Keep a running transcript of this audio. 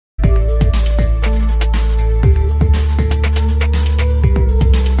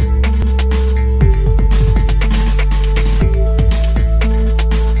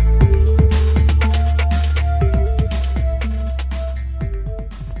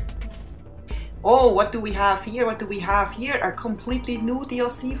Oh, what do we have here? What do we have here? A completely new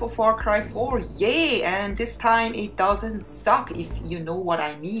DLC for Far Cry 4. Yay! And this time it doesn't suck, if you know what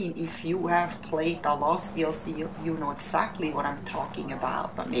I mean. If you have played the last DLC, you know exactly what I'm talking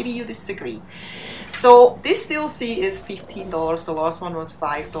about. But maybe you disagree. So this DLC is $15. The last one was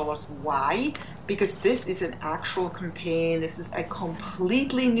 $5. Why? Because this is an actual campaign. This is a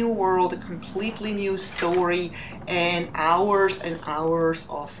completely new world, a completely new story, and hours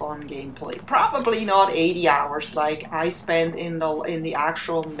of fun gameplay. Probably not 80 hours like I spent in the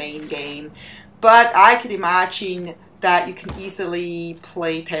actual main game, but I could imagine that you can easily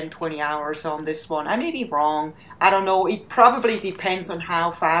play 10-20 hours on this one. I may be wrong, I don't know, it probably depends on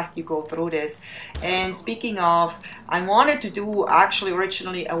how fast you go through this. And speaking of, I wanted to do actually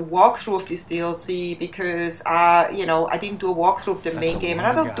originally a walkthrough of this DLC because you know, I didn't do a walkthrough of the main game, and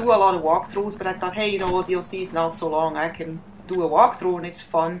I don't do a lot of walkthroughs, but I thought, hey, you know, DLC is not so long, I can do a walkthrough and it's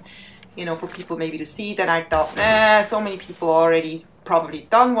fun, you know, for people maybe to see. Then I thought, nah, so many people already probably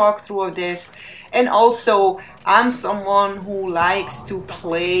done walkthrough of this. And also, I'm someone who likes to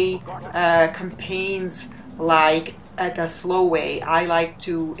play campaigns like at a slow way. I like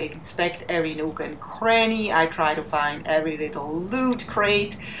to inspect every nook and cranny. I try to find every little loot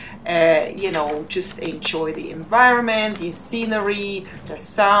crate. You know, just enjoy the environment, the scenery, the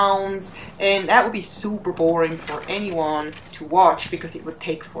sounds, and that would be super boring for anyone to watch because it would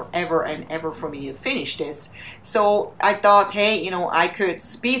take forever and ever for me to finish this. So I thought, hey, you know, I could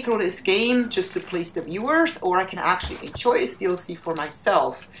speed through this game just to please the viewers, or I can actually enjoy this DLC for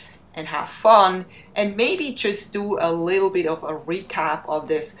myself and have fun, and maybe just do a little bit of a recap of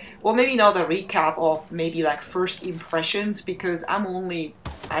this. Well, maybe not a recap of, maybe like first impressions, because I'm only,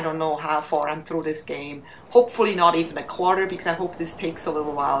 I don't know how far I'm through this game. Hopefully not even a quarter, because I hope this takes a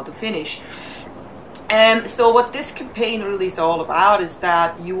little while to finish. So what this campaign really is all about is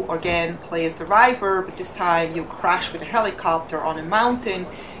that you again play a survivor, but this time you crash with a helicopter on a mountain,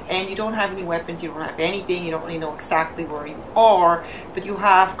 and you don't have any weapons, you don't have anything, you don't really know exactly where you are, but you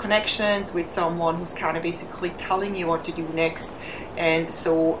have connections with someone who's kind of basically telling you what to do next. And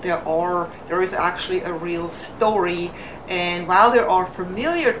so there is actually a real story. And while there are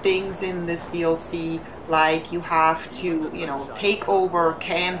familiar things in this DLC, like you have to, you know, take over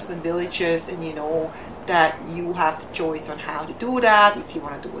camps and villages, and you know that you have the choice on how to do that, if you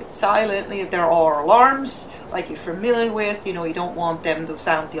want to do it silently. If there are alarms, like you're familiar with, you know, you don't want them to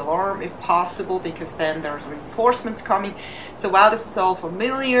sound the alarm if possible, because then there's reinforcements coming. So while this is all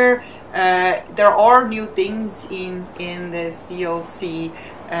familiar, there are new things in this DLC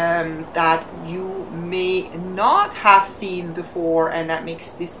that you may not have seen before, and that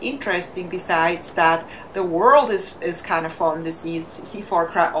makes this interesting. Besides that, the world is kind of fun to see Far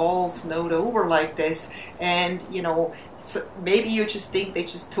Cry all snowed over like this. And you know, so maybe you just think they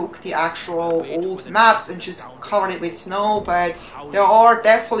just took the actual old maps and just covered it with snow, but there are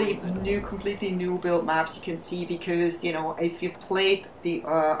definitely completely new built maps you can see, because you know, if you've played the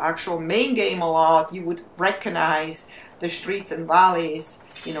actual main game a lot, you would recognize the streets and valleys,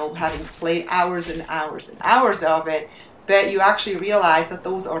 you know, having played hours and hours and hours of it. But you actually realize that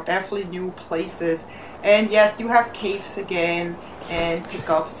those are definitely new places. And yes, you have caves again and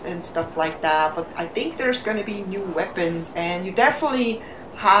pickups and stuff like that, but I think there's going to be new weapons, and you definitely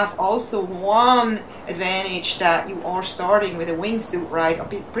have also one advantage, that you are starting with a wingsuit, right?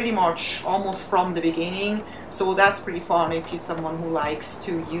 Pretty much almost from the beginning. So that's pretty fun if you're someone who likes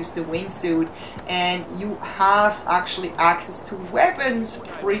to use the wingsuit. And you have actually access to weapons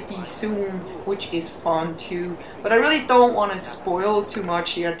pretty soon, which is fun too. But I really don't want to spoil too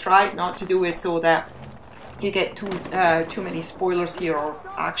much here. Try not to do it so that you get too many spoilers here, or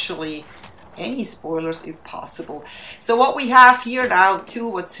actually any spoilers if possible. So what we have here now too,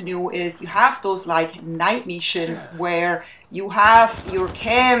 what's new, is you have those like night missions where you have your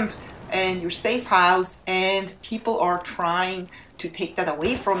camp and your safe house, and people are trying to take that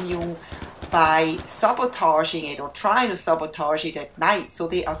away from you by sabotaging it, or trying to sabotage it at night. So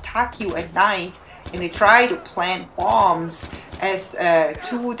they attack you at night, and they try to plant bombs as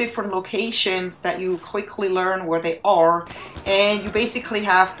two different locations that you quickly learn where they are, and you basically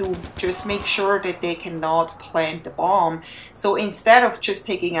have to just make sure that they cannot plant the bomb. So instead of just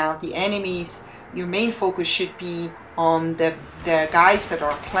taking out the enemies, your main focus should be on the guys that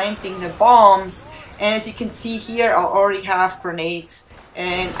are planting the bombs. And as you can see here, I already have grenades,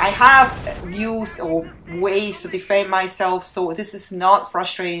 and I have views or ways to defend myself, so this is not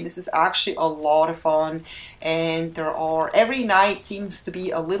frustrating. This is actually a lot of fun, and every night seems to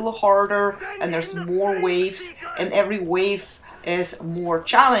be a little harder, and there's more waves, and every wave is more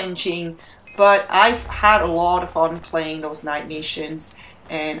challenging. But I've had a lot of fun playing those night missions,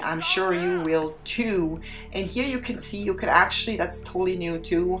 and I'm sure you will too. And here you can see you can actually, that's totally new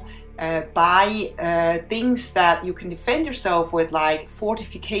too, buy things that you can defend yourself with, like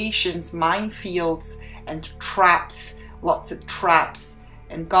fortifications, minefields, and traps, lots of traps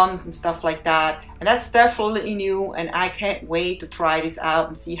and guns and stuff like that. And that's definitely new, and I can't wait to try this out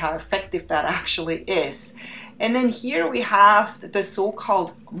and see how effective that actually is. And then here we have the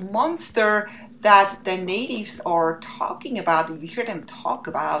so-called monster that the natives are talking about. You hear them talk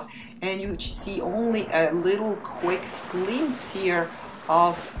about, and you see only a little quick glimpse here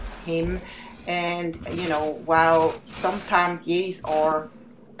of him. And you know, while sometimes Yetis are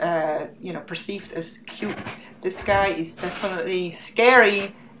you know, perceived as cute, this guy is definitely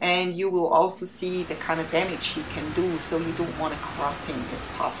scary, and you will also see the kind of damage he can do, so you don't want to cross him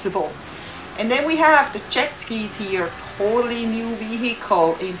if possible. And then we have the jet skis here, totally new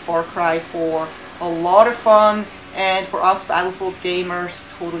vehicle in Far Cry 4. A lot of fun, and for us Battlefield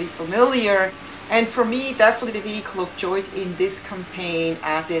gamers, totally familiar. And for me, definitely the vehicle of choice in this campaign,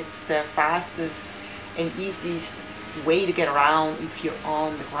 as it's the fastest and easiest way to get around if you're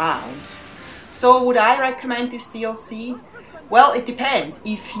on the ground. So would I recommend this DLC? Well, it depends.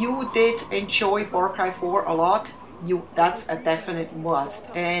 If you did enjoy Far Cry 4 a lot, that's a definite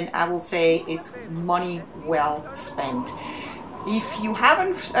must, and I will say it's money well spent. If you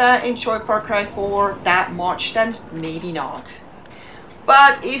haven't enjoyed Far Cry 4 that much, then maybe not.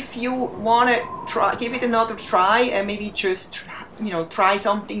 But if you want to give it another try and maybe just, you know, try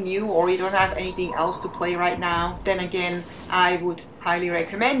something new, or you don't have anything else to play right now, then again, I would highly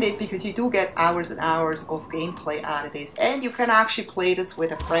recommend it, because you do get hours and hours of gameplay out of this, and you can actually play this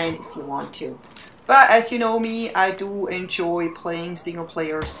with a friend if you want to. But as you know me, I do enjoy playing single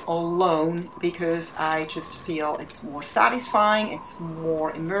players alone, because I just feel it's more satisfying, it's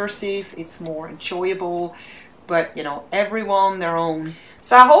more immersive, it's more enjoyable. But you know, everyone their own.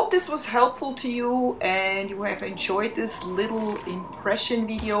 So I hope this was helpful to you and you have enjoyed this little impression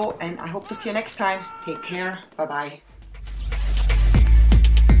video, and I hope to see you next time. Take care. Bye bye.